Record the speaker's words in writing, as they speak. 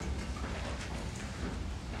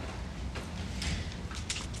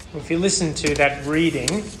If you listen to that reading,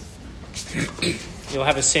 you'll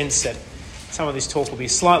have a sense that some of this talk will be a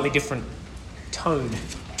slightly different tone.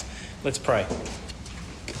 Let's pray.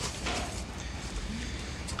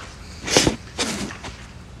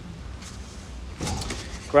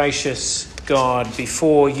 Gracious God,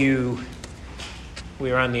 before you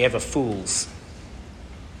we are only ever fools.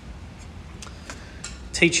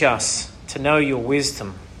 Teach us to know your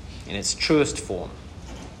wisdom in its truest form,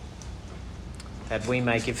 that we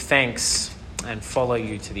may give thanks and follow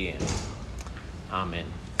you to the end. Amen.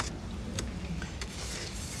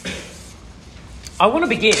 I want to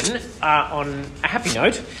begin on a happy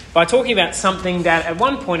note by talking about something that at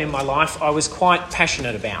one point in my life I was quite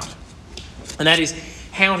passionate about, and that is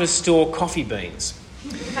how to store coffee beans.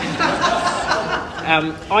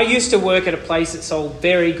 I used to work at a place that sold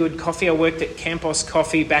very good coffee. I worked at Campos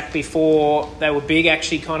Coffee back before they were big,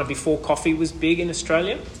 actually kind of before coffee was big in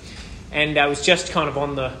Australia. And I was just kind of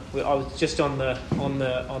on the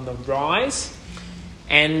rise.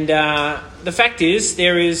 And the fact is,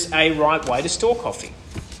 there is a right way to store coffee.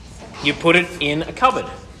 You put it in a cupboard,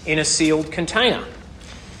 in a sealed container.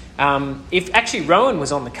 If actually Rowan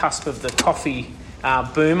was on the cusp of the coffee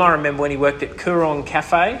boom, I remember when he worked at Coorong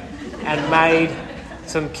Cafe and made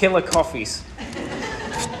some killer coffees.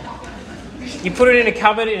 You put it in a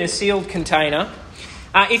cupboard in a sealed container.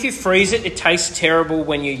 If you freeze it, it tastes terrible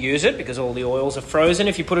when you use it because all the oils are frozen.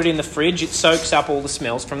 If you put it in the fridge, it soaks up all the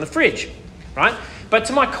smells from the fridge, right? But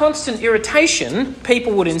to my constant irritation,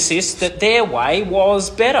 people would insist that their way was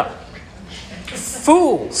better.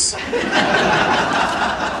 Fools.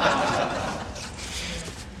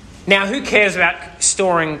 Now, who cares about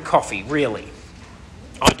storing coffee, really?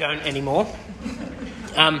 I don't anymore.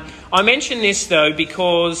 I mention this, though,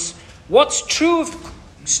 because what's true of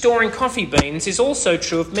storing coffee beans is also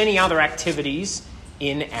true of many other activities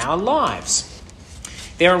in our lives.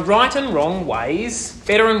 There are right and wrong ways,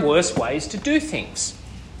 better and worse ways to do things.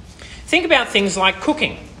 Think about things like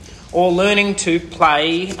cooking or learning to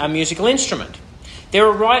play a musical instrument. There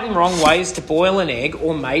are right and wrong ways to boil an egg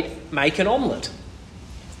or make an omelette.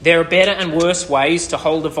 There are better and worse ways to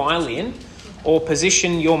hold a violin or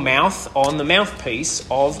position your mouth on the mouthpiece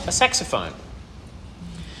of a saxophone.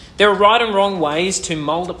 There are right and wrong ways to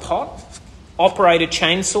mould a pot, operate a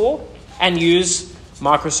chainsaw, and use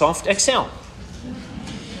Microsoft Excel.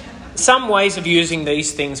 Some ways of using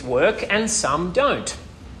these things work and some don't.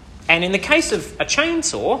 And in the case of a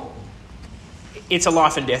chainsaw, it's a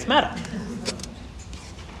life and death matter.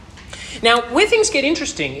 Now, where things get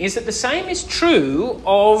interesting is that the same is true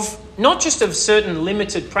of not just of certain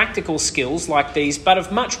limited practical skills like these, but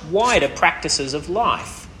of much wider practices of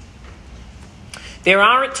life. There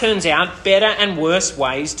are, it turns out, better and worse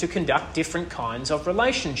ways to conduct different kinds of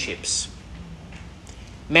relationships.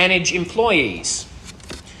 Manage employees.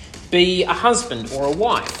 Be a husband or a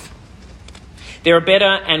wife. There are better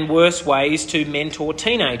and worse ways to mentor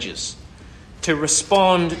teenagers, to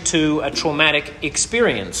respond to a traumatic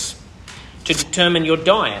experience, to determine your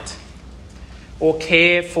diet, or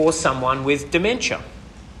care for someone with dementia.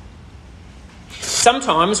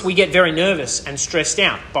 Sometimes we get very nervous and stressed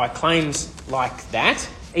out by claims like that.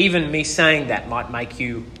 Even me saying that might make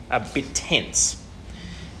you a bit tense.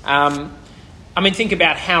 Think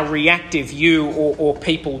about how reactive you or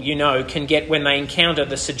people you know can get when they encounter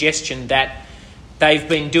the suggestion that they've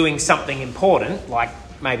been doing something important, like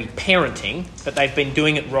maybe parenting, but they've been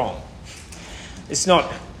doing it wrong. It's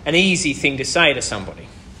not an easy thing to say to somebody.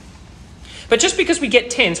 But just because we get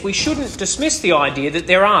tense, we shouldn't dismiss the idea that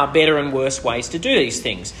there are better and worse ways to do these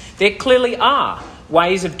things. There clearly are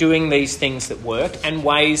ways of doing these things that work and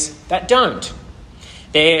ways that don't.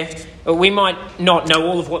 We might not know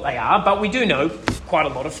all of what they are, but we do know quite a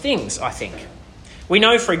lot of things, I think. We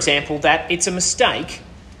know, for example, that it's a mistake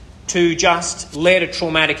to just let a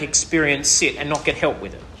traumatic experience sit and not get help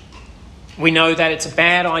with it. We know that it's a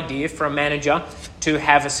bad idea for a manager to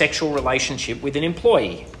have a sexual relationship with an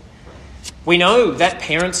employee. We know that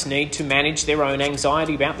parents need to manage their own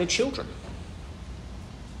anxiety about their children.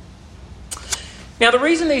 Now, the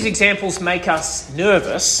reason these examples make us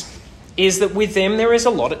nervous is that with them there is a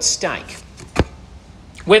lot at stake.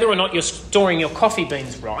 Whether or not you're storing your coffee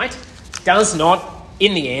beans right does not,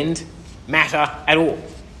 in the end, matter at all.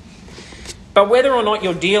 But whether or not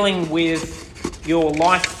you're dealing with your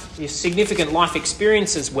significant life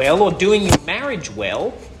experiences well or doing your marriage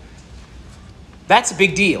well, that's a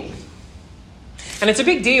big deal. And it's a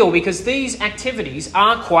big deal because these activities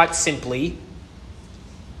are quite simply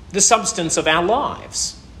the substance of our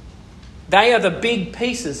lives. They are the big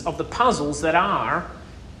pieces of the puzzles that are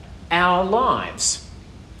our lives.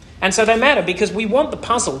 And so they matter because we want the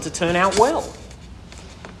puzzle to turn out well.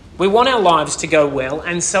 We want our lives to go well,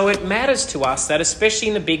 and so it matters to us that, especially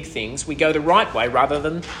in the big things, we go the right way rather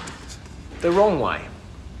than the wrong way.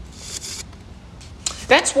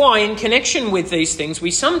 That's why, in connection with these things,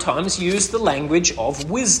 we sometimes use the language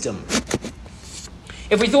of wisdom.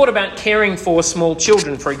 If we thought about caring for small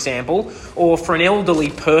children, for example, or for an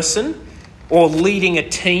elderly person, or leading a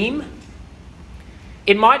team,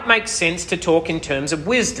 it might make sense to talk in terms of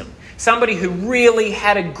wisdom. Somebody who really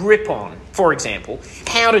had a grip on, for example,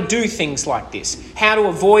 how to do things like this, how to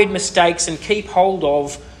avoid mistakes and keep hold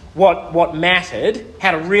of what mattered, how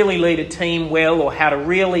to really lead a team well, or how to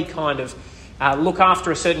really kind of look after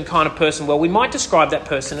a certain kind of person well. We might describe that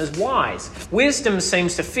person as wise. Wisdom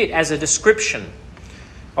seems to fit as a description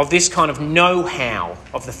of this kind of know-how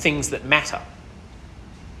of the things that matter.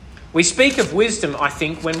 We speak of wisdom, I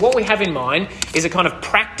think, when what we have in mind is a kind of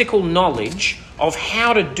practical knowledge of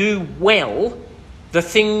how to do well the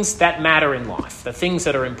things that matter in life, the things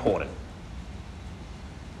that are important.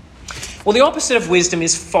 Well, the opposite of wisdom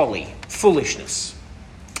is folly, foolishness.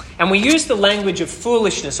 And we use the language of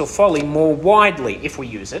foolishness or folly more widely if we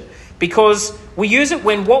use it, because we use it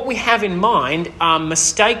when what we have in mind are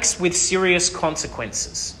mistakes with serious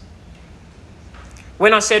consequences.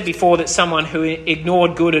 When I said before that someone who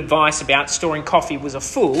ignored good advice about storing coffee was a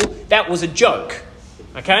fool, that was a joke,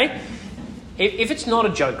 okay? If it's not a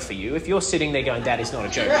joke for you, if you're sitting there going, that is not a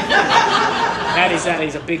joke, that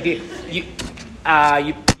is a big deal,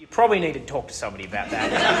 you probably need to talk to somebody about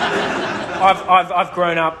that. I've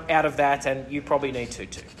grown up out of that, and you probably need to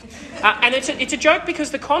too. And it's a joke because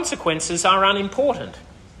the consequences are unimportant.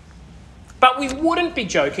 But we wouldn't be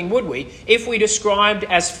joking, would we, if we described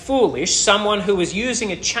as foolish someone who was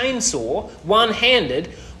using a chainsaw one-handed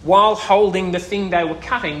while holding the thing they were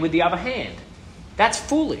cutting with the other hand. That's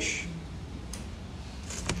foolish.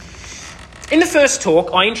 In the first talk,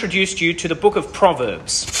 I introduced you to the book of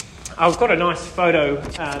Proverbs. I've got a nice photo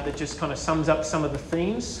that just kind of sums up some of the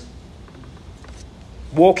themes.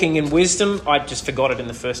 Walking in wisdom. I just forgot it in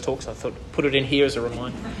the first talk, so I thought put it in here as a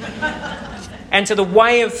reminder. And to the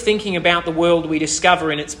way of thinking about the world we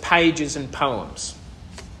discover in its pages and poems.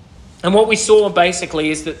 And what we saw basically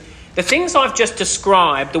is that the things I've just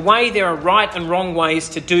described, the way there are right and wrong ways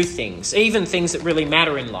to do things, even things that really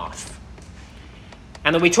matter in life,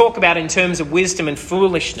 and that we talk about in terms of wisdom and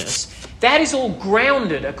foolishness, that is all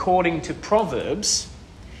grounded, according to Proverbs,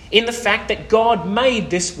 in the fact that God made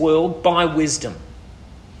this world by wisdom.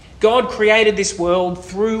 God created this world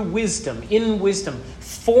through wisdom, in wisdom,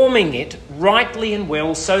 forming it rightly and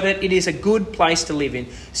well so that it is a good place to live in,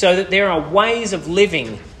 so that there are ways of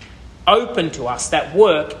living open to us that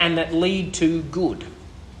work and that lead to good.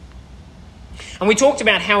 And we talked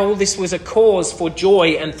about how all this was a cause for joy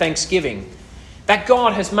and thanksgiving, that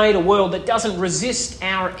God has made a world that doesn't resist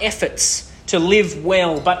our efforts to live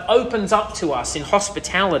well, but opens up to us in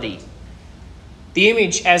hospitality. The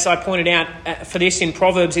image, as I pointed out for this in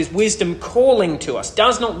Proverbs, is wisdom calling to us.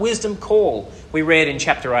 Does not wisdom call, we read in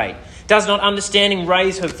chapter 8. Does not understanding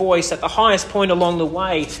raise her voice at the highest point along the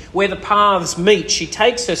way, where the paths meet? She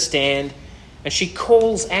takes her stand and she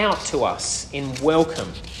calls out to us in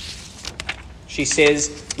welcome. She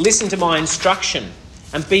says, listen to my instruction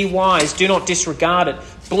and be wise. Do not disregard it.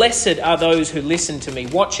 Blessed are those who listen to me,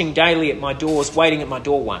 watching daily at my doors, waiting at my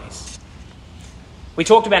doorways. We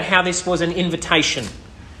talked about how this was an invitation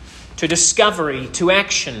to discovery, to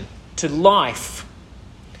action, to life.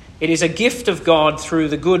 It is a gift of God through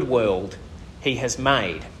the good world he has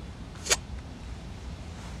made.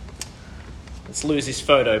 Let's lose this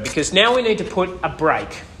photo because now we need to put a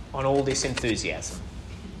break on all this enthusiasm.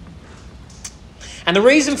 And the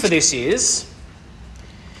reason for this is,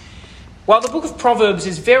 while the book of Proverbs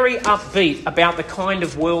is very upbeat about the kind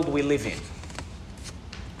of world we live in,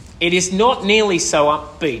 it is not nearly so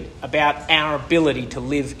upbeat about our ability to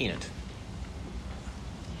live in it.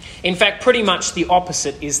 In fact, pretty much the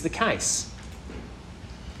opposite is the case.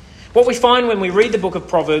 What we find when we read the book of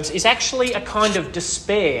Proverbs is actually a kind of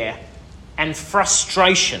despair and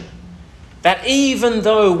frustration that even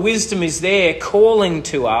though wisdom is there calling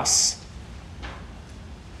to us,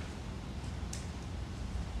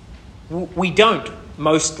 we don't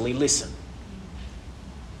mostly listen.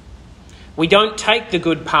 We don't take the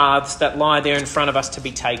good paths that lie there in front of us to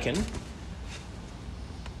be taken.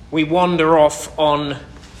 We wander off on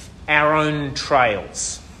our own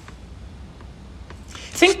trails.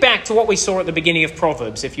 Think back to what we saw at the beginning of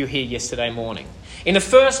Proverbs, if you were here yesterday morning. In the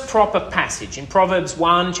first proper passage, in Proverbs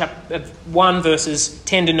 1 verses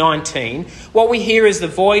 10 to 19, what we hear is the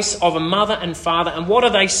voice of a mother and father. And what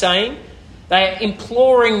are they saying? They are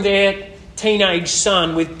imploring their teenage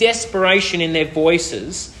son with desperation in their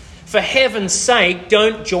voices For heaven's sake,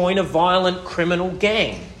 don't join a violent criminal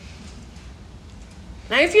gang.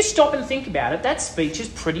 Now, if you stop and think about it, that speech is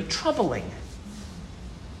pretty troubling.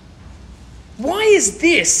 Why is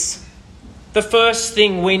this the first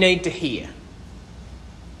thing we need to hear?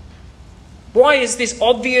 Why is this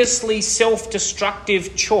obviously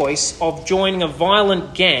self-destructive choice of joining a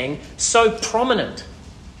violent gang so prominent?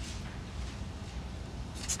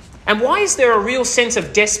 And why is there a real sense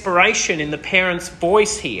of desperation in the parent's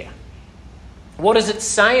voice here? What does it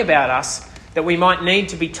say about us that we might need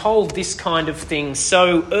to be told this kind of thing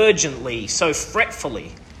so urgently, so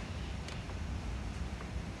fretfully?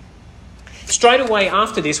 Straight away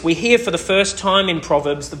after this, we hear for the first time in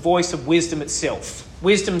Proverbs the voice of wisdom itself,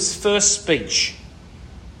 wisdom's first speech.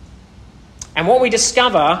 And what we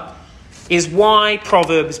discover is why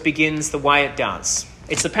Proverbs begins the way it does.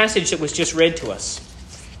 It's the passage that was just read to us.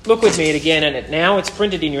 Look with me again at it now. It's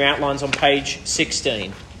printed in your outlines on page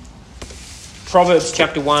 16. Proverbs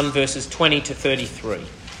chapter 1, verses 20 to 33.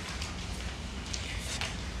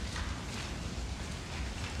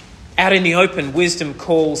 Out in the open, wisdom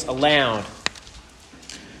calls aloud.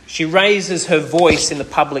 She raises her voice in the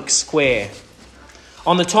public square.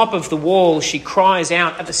 On the top of the wall, she cries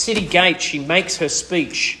out. At the city gate, she makes her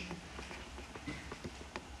speech.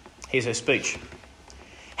 Here's her speech.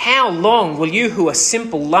 How long will you who are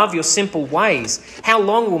simple love your simple ways? How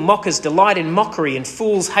long will mockers delight in mockery and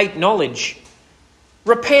fools hate knowledge?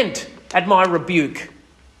 Repent at my rebuke.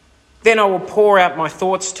 Then I will pour out my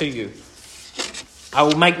thoughts to you. I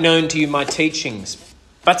will make known to you my teachings.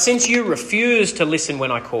 But since you refuse to listen when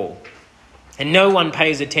I call, and no one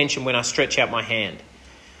pays attention when I stretch out my hand,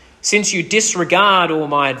 since you disregard all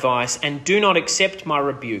my advice and do not accept my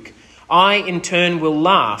rebuke, I in turn will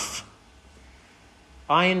laugh.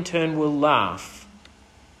 I in turn will laugh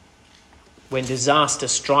when disaster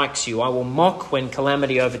strikes you. I will mock when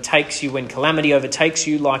calamity overtakes you, when calamity overtakes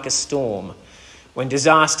you like a storm, when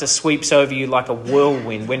disaster sweeps over you like a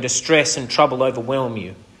whirlwind, when distress and trouble overwhelm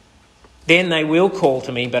you. Then they will call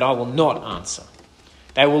to me, but I will not answer.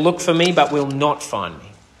 They will look for me, but will not find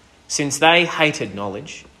me, since they hated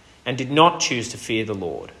knowledge and did not choose to fear the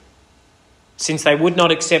Lord. Since they would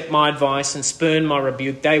not accept my advice and spurn my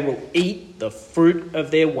rebuke, they will eat the fruit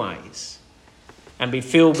of their ways and be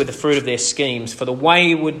filled with the fruit of their schemes. For the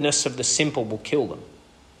waywardness of the simple will kill them,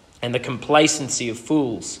 and the complacency of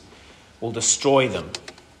fools will destroy them.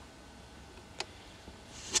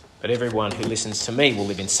 But everyone who listens to me will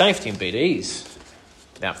live in safety and be at ease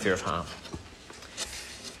without fear of harm.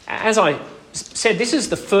 As I said, this is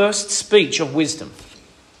the first speech of wisdom,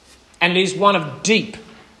 and it is one of deep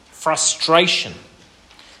frustration.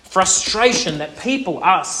 Frustration that people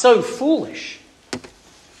are so foolish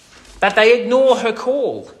that they ignore her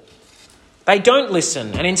call. They don't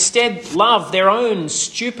listen and instead love their own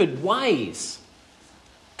stupid ways,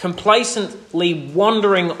 complacently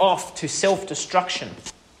wandering off to self-destruction.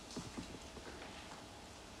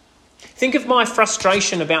 Think of my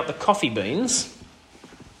frustration about the coffee beans,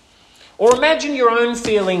 or imagine your own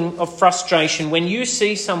feeling of frustration when you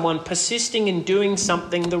see someone persisting in doing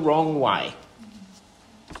something the wrong way.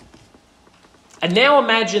 And now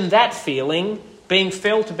imagine that feeling being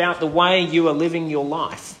felt about the way you are living your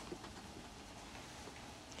life.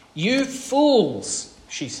 You fools,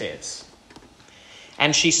 she says.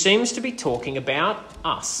 And she seems to be talking about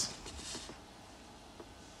us.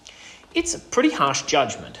 It's a pretty harsh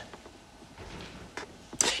judgment.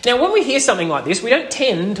 Now, when we hear something like this, we don't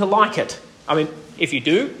tend to like it. I mean, if you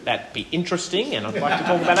do, that'd be interesting, and I'd like to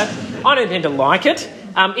talk about that. I don't tend to like it.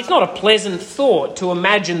 It's not a pleasant thought to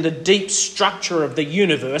imagine the deep structure of the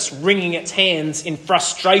universe wringing its hands in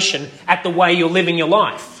frustration at the way you're living your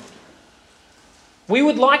life. We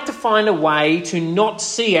would like to find a way to not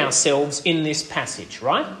see ourselves in this passage,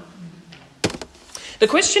 right? The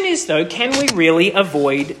question is, though, can we really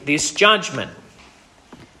avoid this judgment?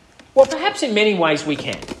 Well, perhaps in many ways we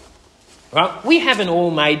can. Right? We haven't all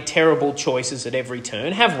made terrible choices at every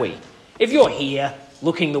turn, have we? If you're here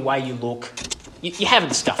looking the way you look, you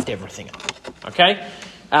haven't stuffed everything up, okay?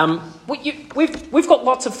 We've got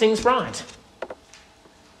lots of things right.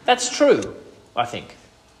 That's true, I think.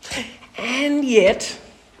 And yet,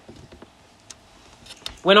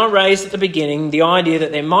 when I raised at the beginning the idea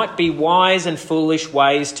that there might be wise and foolish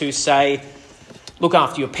ways to, say, look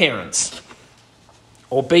after your parents,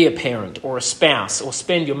 or be a parent, or a spouse, or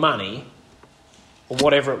spend your money, or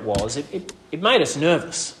whatever it was, it made us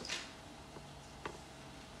nervous.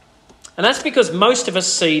 And that's because most of us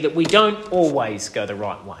see that we don't always go the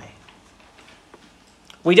right way.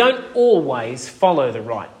 We don't always follow the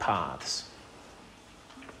right paths.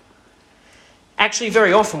 Actually,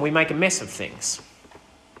 very often we make a mess of things.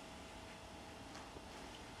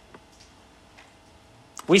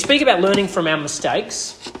 We speak about learning from our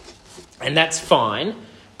mistakes, and that's fine,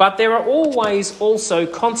 but there are always also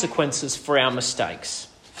consequences for our mistakes.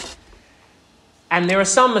 And there are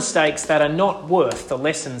some mistakes that are not worth the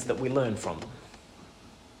lessons that we learn from them.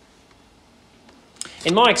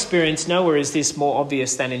 In my experience, nowhere is this more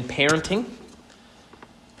obvious than in parenting.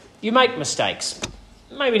 You make mistakes.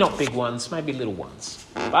 Maybe not big ones, maybe little ones.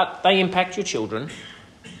 But they impact your children.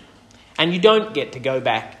 And you don't get to go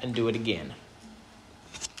back and do it again.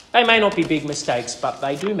 They may not be big mistakes, but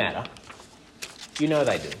they do matter. You know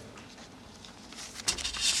they do.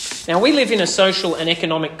 Now, we live in a social and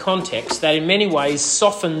economic context that in many ways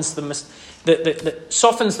softens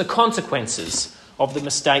the consequences of the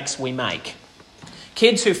mistakes we make.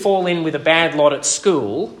 Kids who fall in with a bad lot at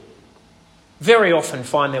school very often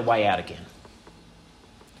find their way out again.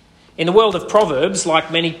 In the world of Proverbs,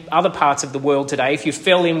 like many other parts of the world today, if you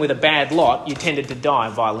fell in with a bad lot, you tended to die a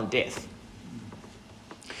violent death.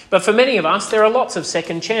 But for many of us, there are lots of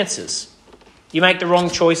second chances. You make the wrong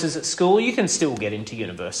choices at school, you can still get into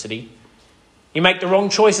university. You make the wrong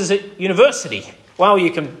choices at university, well,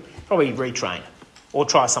 you can probably retrain or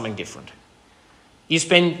try something different. You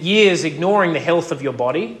spend years ignoring the health of your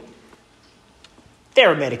body.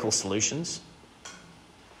 There are medical solutions.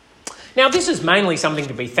 Now, this is mainly something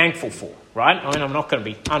to be thankful for, right? I mean, I'm not going to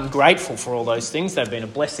be ungrateful for all those things. They've been a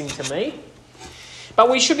blessing to me. But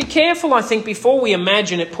we should be careful, I think, before we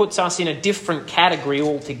imagine it puts us in a different category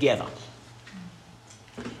altogether.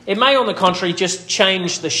 It may, on the contrary, just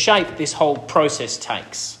change the shape this whole process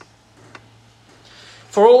takes.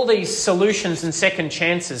 For all these solutions and second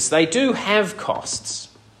chances, they do have costs.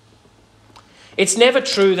 It's never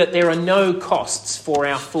true that there are no costs for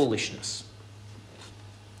our foolishness.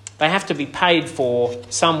 They have to be paid for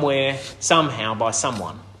somewhere, somehow, by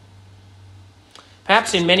someone.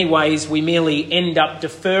 Perhaps in many ways we merely end up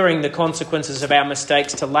deferring the consequences of our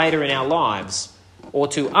mistakes to later in our lives or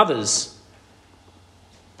to others,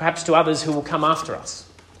 perhaps to others who will come after us.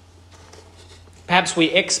 Perhaps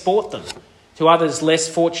we export them to others less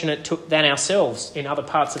fortunate than ourselves in other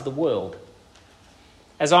parts of the world.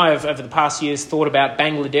 As I have over the past years thought about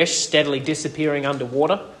Bangladesh steadily disappearing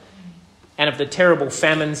underwater and of the terrible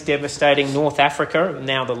famines devastating North Africa and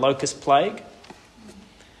now the locust plague,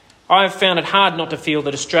 I have found it hard not to feel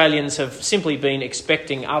that Australians have simply been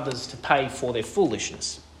expecting others to pay for their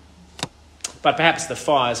foolishness. But perhaps the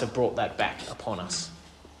fires have brought that back upon us.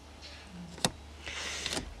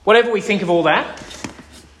 Whatever we think of all that,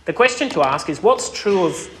 the question to ask is, what's true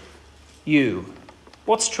of you?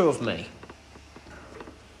 What's true of me?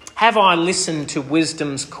 Have I listened to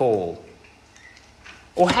wisdom's call?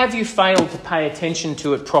 Or have you failed to pay attention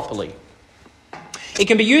to it properly? It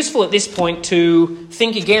can be useful at this point to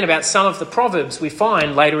think again about some of the proverbs we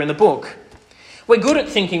find later in the book. We're good at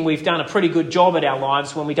thinking we've done a pretty good job at our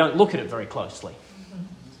lives when we don't look at it very closely.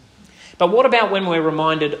 But what about when we're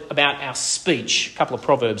reminded about our speech? A couple of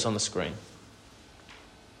proverbs on the screen.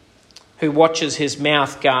 Who watches his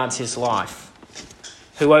mouth guards his life.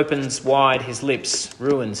 Who opens wide his lips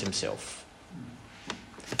ruins himself.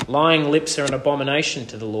 Lying lips are an abomination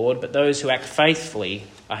to the Lord, but those who act faithfully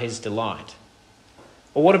are his delight.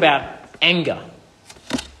 Or what about anger?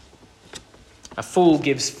 A fool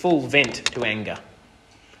gives full vent to anger,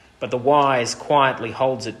 but the wise quietly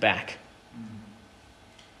holds it back.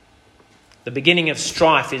 The beginning of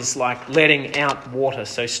strife is like letting out water,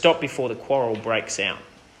 so stop before the quarrel breaks out.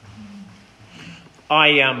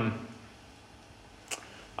 I'm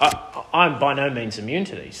by no means immune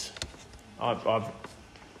to these.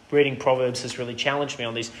 Reading Proverbs has really challenged me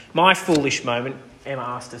on this. My foolish moment, Emma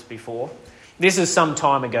asked us before, this is some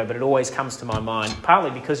time ago, but it always comes to my mind,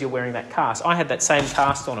 partly because you're wearing that cast. I had that same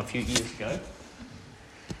cast on a few years ago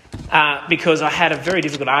because I had a very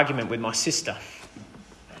difficult argument with my sister.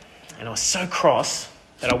 And I was so cross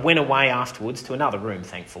that I went away afterwards to another room,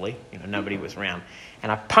 thankfully. Nobody was around.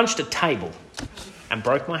 And I punched a table and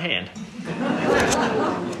broke my hand.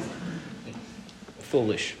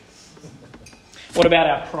 Foolish. What about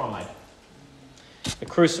our pride? The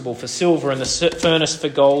crucible for silver and the furnace for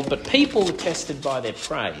gold, but people are tested by their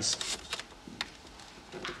praise.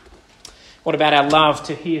 What about our love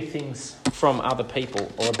to hear things from other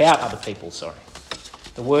people, or about other people,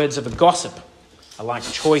 The words of a gossip are like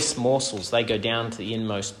choice morsels. They go down to the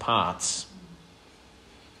inmost parts.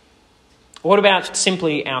 What about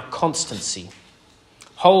simply our constancy?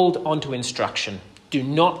 Hold on to instruction. Do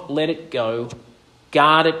not let it go.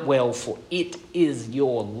 Guard it well, for it is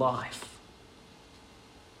your life.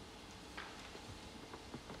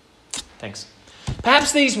 Thanks.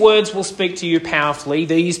 Perhaps these words will speak to you powerfully,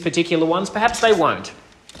 these particular ones. Perhaps they won't.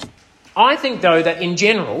 I think, though, that in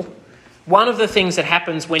general, One of the things that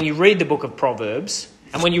happens when you read the book of Proverbs,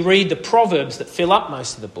 and when you read the Proverbs that fill up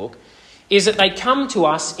most of the book, is that they come to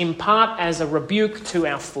us in part as a rebuke to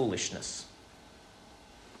our foolishness.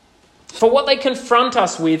 For what they confront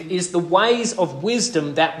us with is the ways of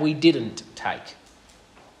wisdom that we didn't take.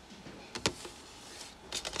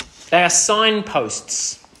 They are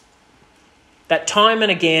signposts that time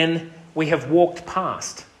and again we have walked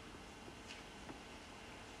past.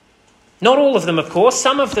 Not all of them, of course.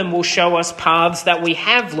 Some of them will show us paths that we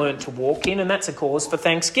have learnt to walk in, and that's a cause for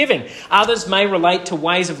thanksgiving. Others may relate to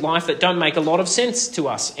ways of life that don't make a lot of sense to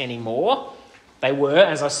us anymore. They were,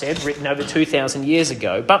 as I said, written over 2,000 years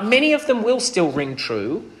ago, but many of them will still ring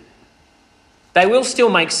true. They will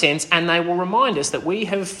still make sense, and they will remind us that we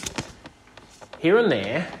have, here and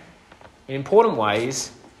there, in important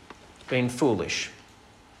ways, been foolish.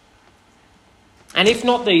 And if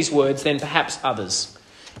not these words, then perhaps others.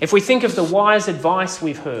 If we think of the wise advice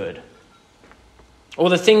we've heard, or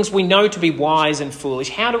the things we know to be wise and foolish,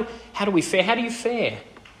 how do we fare? How do you fare?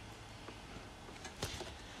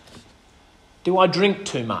 Do I drink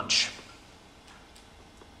too much?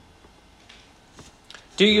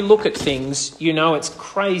 Do you look at things you know it's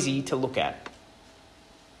crazy to look at?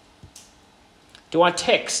 Do I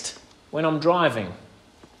text when I'm driving?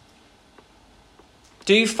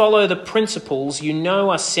 Do you follow the principles you know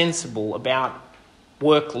are sensible about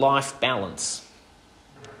work-life balance?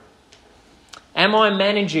 Am I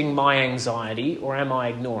managing my anxiety or am I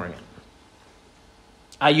ignoring it?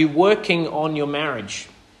 Are you working on your marriage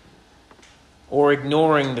or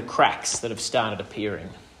ignoring the cracks that have started appearing?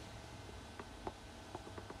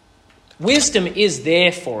 Wisdom is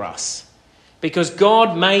there for us because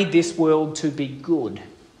God made this world to be good.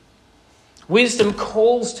 Wisdom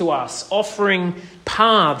calls to us, offering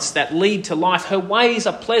paths that lead to life. Her ways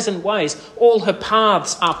are pleasant ways. All her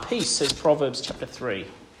paths are peace, says Proverbs chapter 3.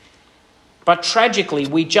 But tragically,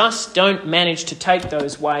 we just don't manage to take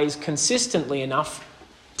those ways consistently enough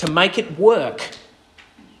to make it work.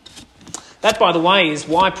 That, by the way, is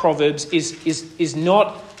why Proverbs is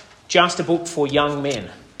not just a book for young men,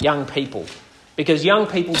 young people. Because young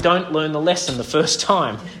people don't learn the lesson the first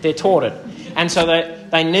time they're taught it. And so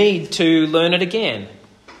they need to learn it again.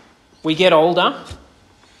 We get older,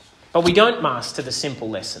 but we don't master the simple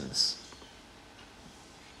lessons.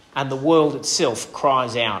 And the world itself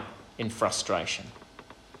cries out in frustration.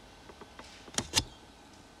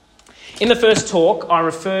 In the first talk, I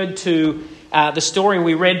referred to the story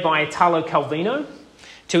we read by Italo Calvino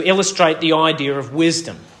to illustrate the idea of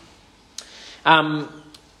wisdom.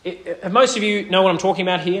 Most of you know what I'm talking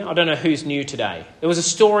about here. I don't know who's new today. There was a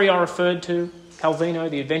story I referred to, Calvino,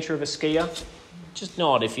 The Adventure of a Skier. Just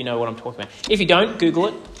nod if you know what I'm talking about. If you don't, Google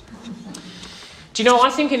it. Do you know, I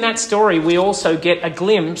think in that story we also get a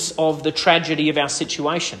glimpse of the tragedy of our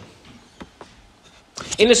situation.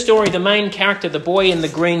 In the story, the main character, the boy in the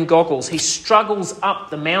green goggles, he struggles up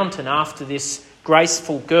the mountain after this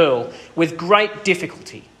graceful girl with great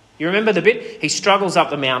difficulty. You remember the bit? He struggles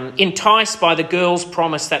up the mountain, enticed by the girl's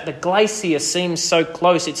promise that the glacier seems so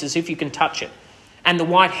close it's as if you can touch it. And the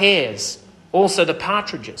white hares, also the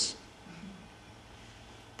partridges.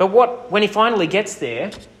 But when he finally gets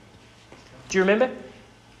there, do you remember?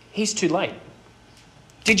 He's too late.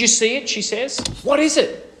 Did you see it? She says. What is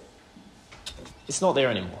it? It's not there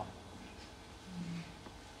anymore.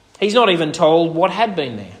 He's not even told what had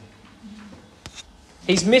been there.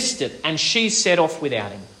 He's missed it, and she's set off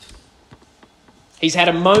without him. He's had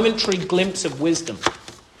a momentary glimpse of wisdom,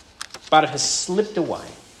 but it has slipped away.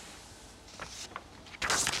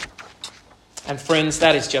 And friends,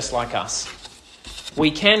 that is just like us.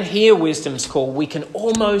 We can hear wisdom's call. We can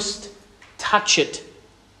almost touch it,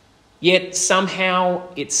 yet somehow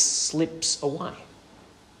it slips away.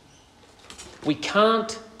 We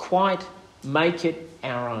can't quite make it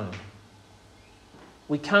our own.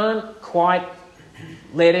 We can't quite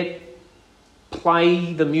let it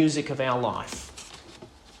play the music of our life.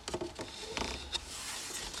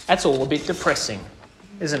 That's all a bit depressing,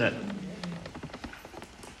 isn't it?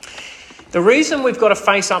 The reason we've got to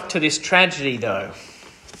face up to this tragedy, though,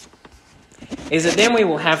 is that then we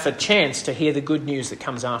will have a chance to hear the good news that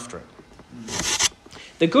comes after it.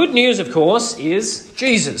 The good news, of course, is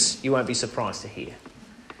Jesus, you won't be surprised to hear.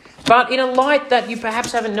 But in a light that you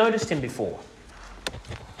perhaps haven't noticed him before.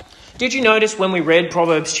 Did you notice when we read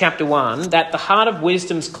Proverbs chapter 1 that the heart of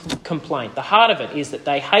wisdom's complaint, the heart of it is that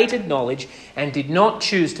they hated knowledge and did not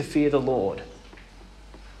choose to fear the Lord?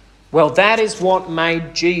 Well, that is what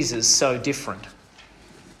made Jesus so different.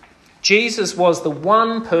 Jesus was the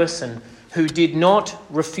one person who did not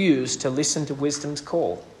refuse to listen to wisdom's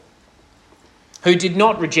call, who did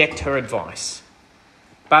not reject her advice.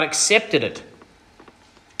 but accepted it,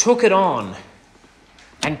 took it on,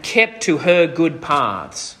 and kept to her good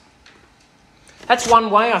paths. That's one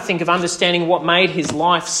way, I think, of understanding what made his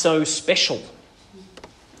life so special.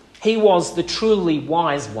 He was the truly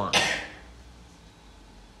wise one.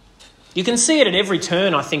 You can see it at every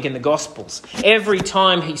turn, I think, in the Gospels. Every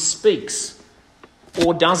time he speaks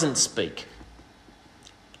or doesn't speak.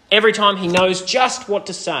 Every time he knows just what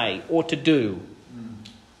to say or to do.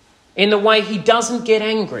 In the way he doesn't get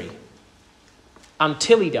angry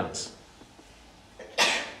until he does.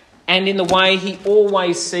 And in the way he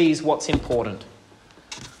always sees what's important.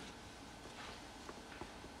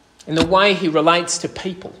 In the way he relates to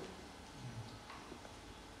people.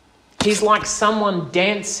 He's like someone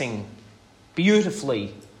dancing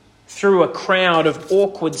beautifully through a crowd of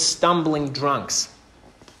awkward, stumbling drunks,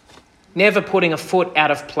 never putting a foot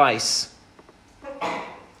out of place.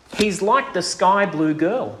 He's like the sky blue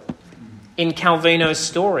girl in Calvino's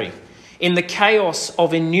story, in the chaos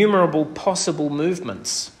of innumerable possible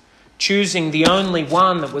movements, choosing the only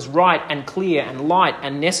one that was right and clear and light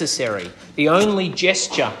and necessary, the only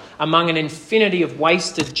gesture among an infinity of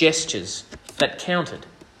wasted gestures that counted.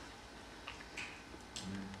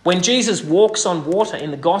 When Jesus walks on water in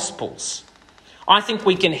the Gospels, I think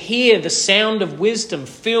we can hear the sound of wisdom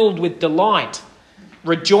filled with delight,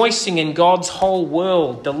 rejoicing in God's whole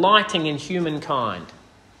world, delighting in humankind.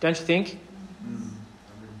 Don't you think?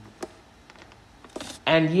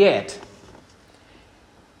 And yet,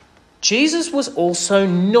 Jesus was also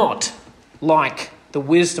not like the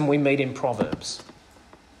wisdom we meet in Proverbs,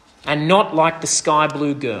 and not like the sky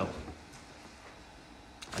blue girl.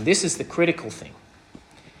 And this is the critical thing.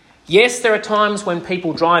 Yes, there are times when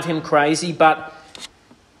people drive him crazy, but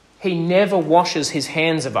he never washes his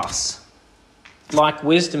hands of us like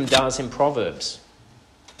wisdom does in Proverbs.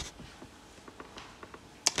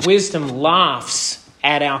 Wisdom laughs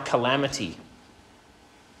at our calamity.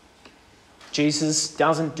 Jesus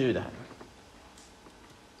doesn't do that.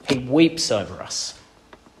 He weeps over us.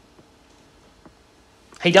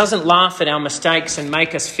 He doesn't laugh at our mistakes and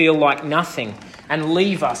make us feel like nothing and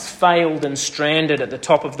leave us failed and stranded at the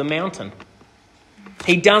top of the mountain.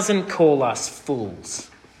 He doesn't call us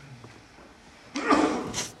fools.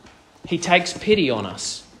 He takes pity on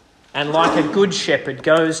us and, like a good shepherd,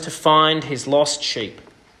 goes to find his lost sheep,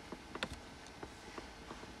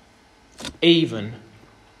 even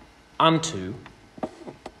unto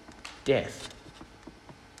death.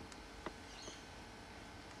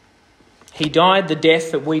 He died the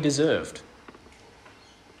death that we deserved.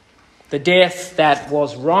 The death that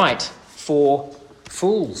was right for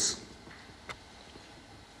fools.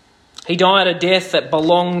 He died a death that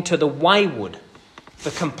belonged to the wayward,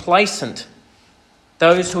 the complacent,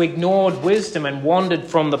 those who ignored wisdom and wandered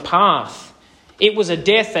from the path. It was a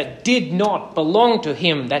death that did not belong to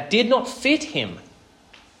him, that did not fit him.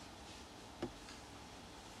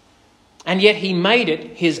 And yet he made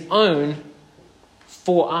it his own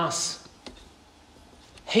for us.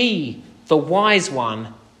 He, the wise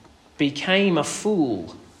one, became a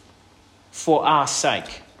fool for our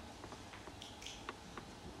sake.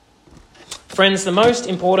 Friends, the most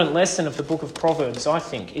important lesson of the book of Proverbs, I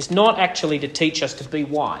think, is not actually to teach us to be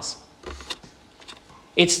wise.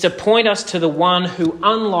 It's to point us to the one who,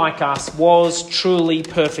 unlike us, was truly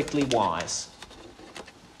perfectly wise,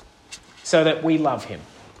 so that we love him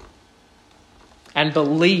and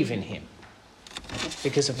believe in him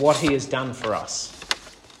because of what he has done for us.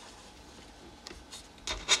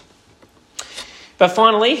 But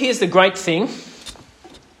finally, here's the great thing.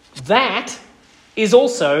 That is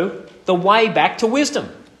also the way back to wisdom.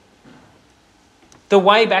 The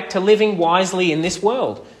way back to living wisely in this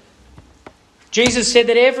world. Jesus said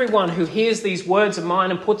that everyone who hears these words of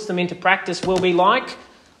mine and puts them into practice will be like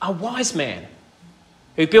a wise man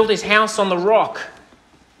who built his house on the rock.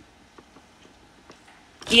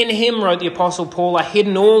 In him, wrote the Apostle Paul, are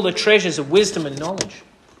hidden all the treasures of wisdom and knowledge.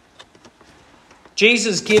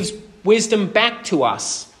 Jesus gives wisdom back to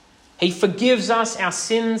us. He forgives us our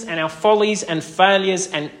sins and our follies and failures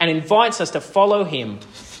and invites us to follow him,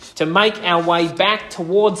 to make our way back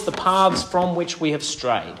towards the paths from which we have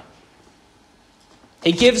strayed.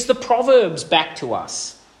 He gives the Proverbs back to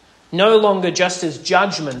us, no longer just as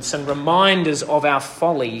judgments and reminders of our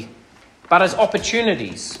folly, but as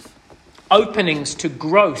opportunities, openings to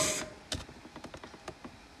growth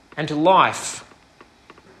and to life.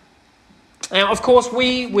 Now, of course,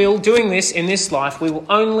 we will, doing this in this life, we will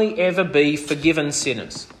only ever be forgiven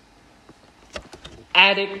sinners.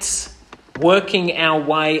 Addicts working our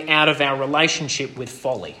way out of our relationship with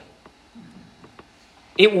folly.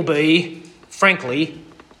 It will be, frankly,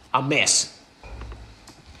 a mess.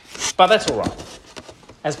 But that's all right.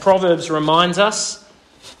 As Proverbs reminds us,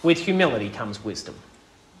 with humility comes wisdom.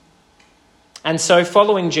 And so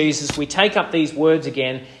following Jesus, we take up these words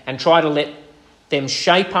again and try to let them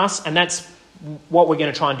shape us. And that's what we're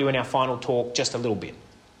going to try and do in our final talk just a little bit.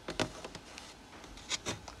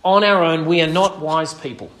 On our own, we are not wise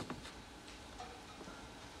people.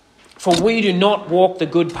 For we do not walk the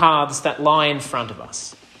good paths that lie in front of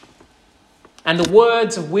us. And the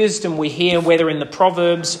words of wisdom we hear, whether in the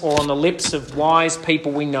Proverbs or on the lips of wise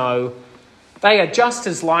people we know, they are just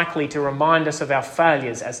as likely to remind us of our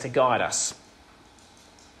failures as to guide us.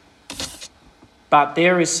 But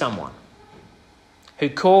there is someone who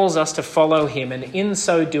calls us to follow him, and in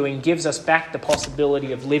so doing gives us back the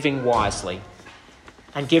possibility of living wisely,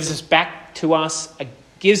 and gives it back to us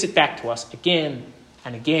again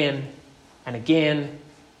and again and again,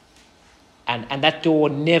 and that door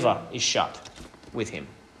never is shut with him.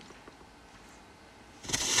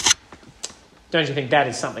 Don't you think that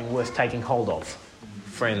is something worth taking hold of,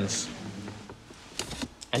 friends?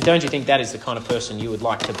 And don't you think that is the kind of person you would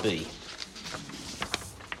like to be?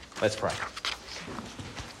 Let's pray.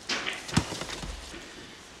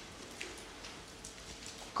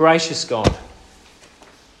 Gracious God,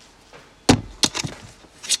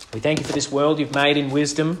 we thank you for this world you've made in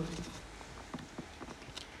wisdom.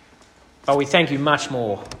 But we thank you much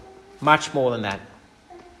more than that,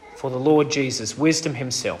 for the Lord Jesus, wisdom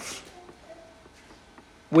himself.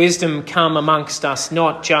 Wisdom come amongst us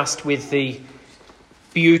not just with the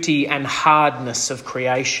beauty and hardness of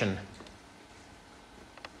creation,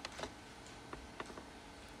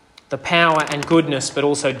 the power and goodness, but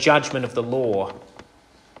also judgment of the law.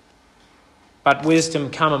 But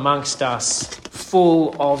wisdom come amongst us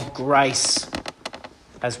full of grace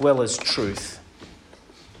as well as truth.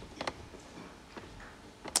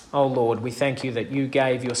 Oh Lord, we thank you that you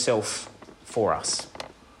gave yourself for us,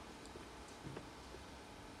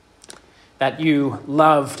 that you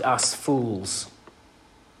loved us fools,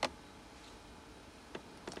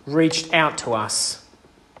 reached out to us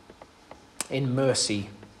in mercy,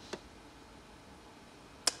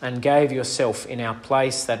 and gave yourself in our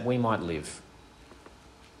place that we might live.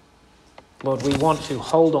 Lord, we want to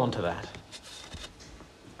hold on to that,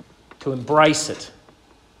 to embrace it,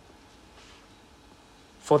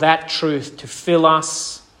 for that truth to fill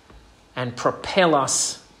us and propel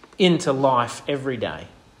us into life every day.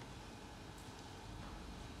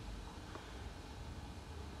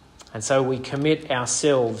 And so we commit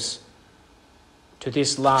ourselves to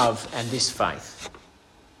this love and this faith.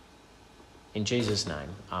 In Jesus' name,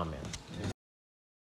 amen.